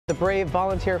The brave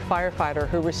volunteer firefighter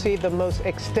who received the most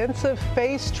extensive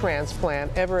face transplant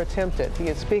ever attempted. He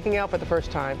is speaking out for the first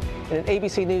time in an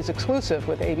ABC News exclusive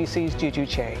with ABC's Juju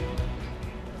Che.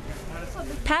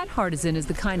 Pat Hardison is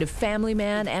the kind of family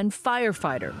man and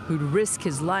firefighter who'd risk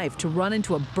his life to run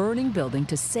into a burning building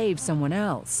to save someone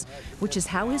else, which is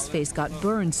how his face got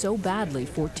burned so badly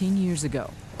 14 years ago.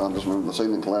 I just remember the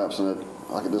ceiling collapsing.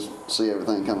 I could just see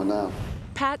everything coming down.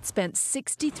 Pat spent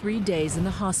 63 days in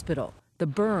the hospital. The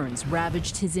burns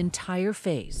ravaged his entire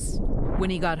face.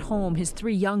 When he got home, his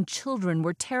 3 young children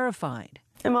were terrified.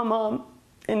 And my mom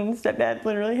and stepdad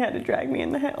literally had to drag me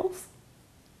in the house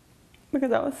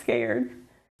because I was scared.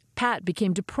 Pat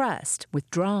became depressed,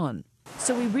 withdrawn.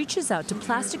 So he reaches out to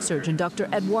plastic surgeon Dr.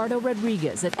 Eduardo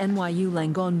Rodriguez at NYU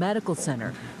Langone Medical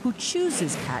Center, who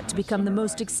chooses Pat to become the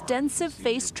most extensive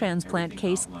face transplant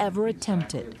case ever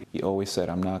attempted. He always said,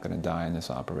 "I'm not going to die in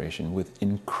this operation," with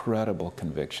incredible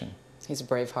conviction. He's a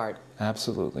brave heart.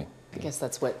 Absolutely. I guess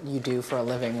that's what you do for a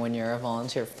living when you're a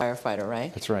volunteer firefighter,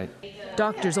 right? That's right.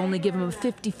 Doctors only give him a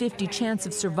 50-50 chance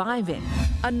of surviving.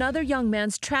 Another young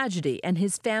man's tragedy and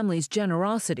his family's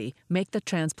generosity make the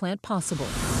transplant possible.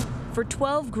 For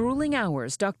 12 grueling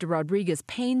hours, Dr. Rodriguez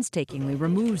painstakingly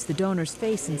removes the donor's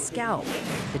face and scalp.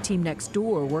 The team next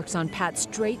door works on Pat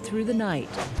straight through the night.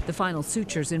 The final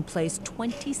sutures in place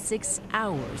 26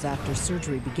 hours after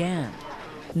surgery began.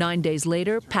 9 days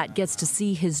later, Pat gets to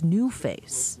see his new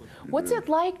face. What's it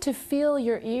like to feel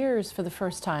your ears for the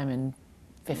first time in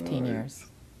 15 years?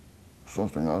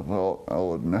 Something I thought I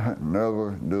would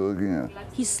never do again.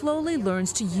 He slowly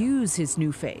learns to use his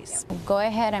new face. Go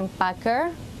ahead and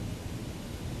pucker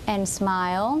and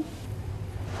smile.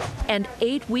 And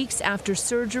 8 weeks after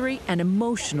surgery, an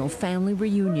emotional family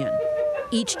reunion.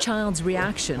 Each child's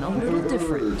reaction a little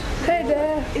different. Hey,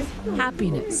 Dad.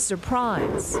 Happiness,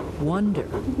 surprise, wonder.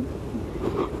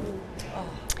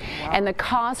 And the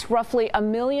cost, roughly $1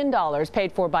 million,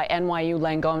 paid for by NYU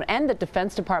Langone and the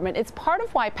Defense Department. It's part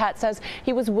of why Pat says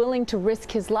he was willing to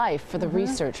risk his life for the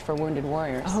research for wounded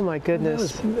warriors. Oh my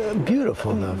goodness. That was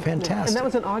beautiful though, fantastic. And that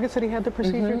was in August that he had the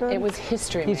procedure done? It was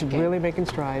history He's making. really making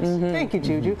strides. Thank you,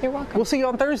 Juju. You're welcome. We'll see you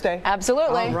on Thursday.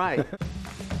 Absolutely. All right.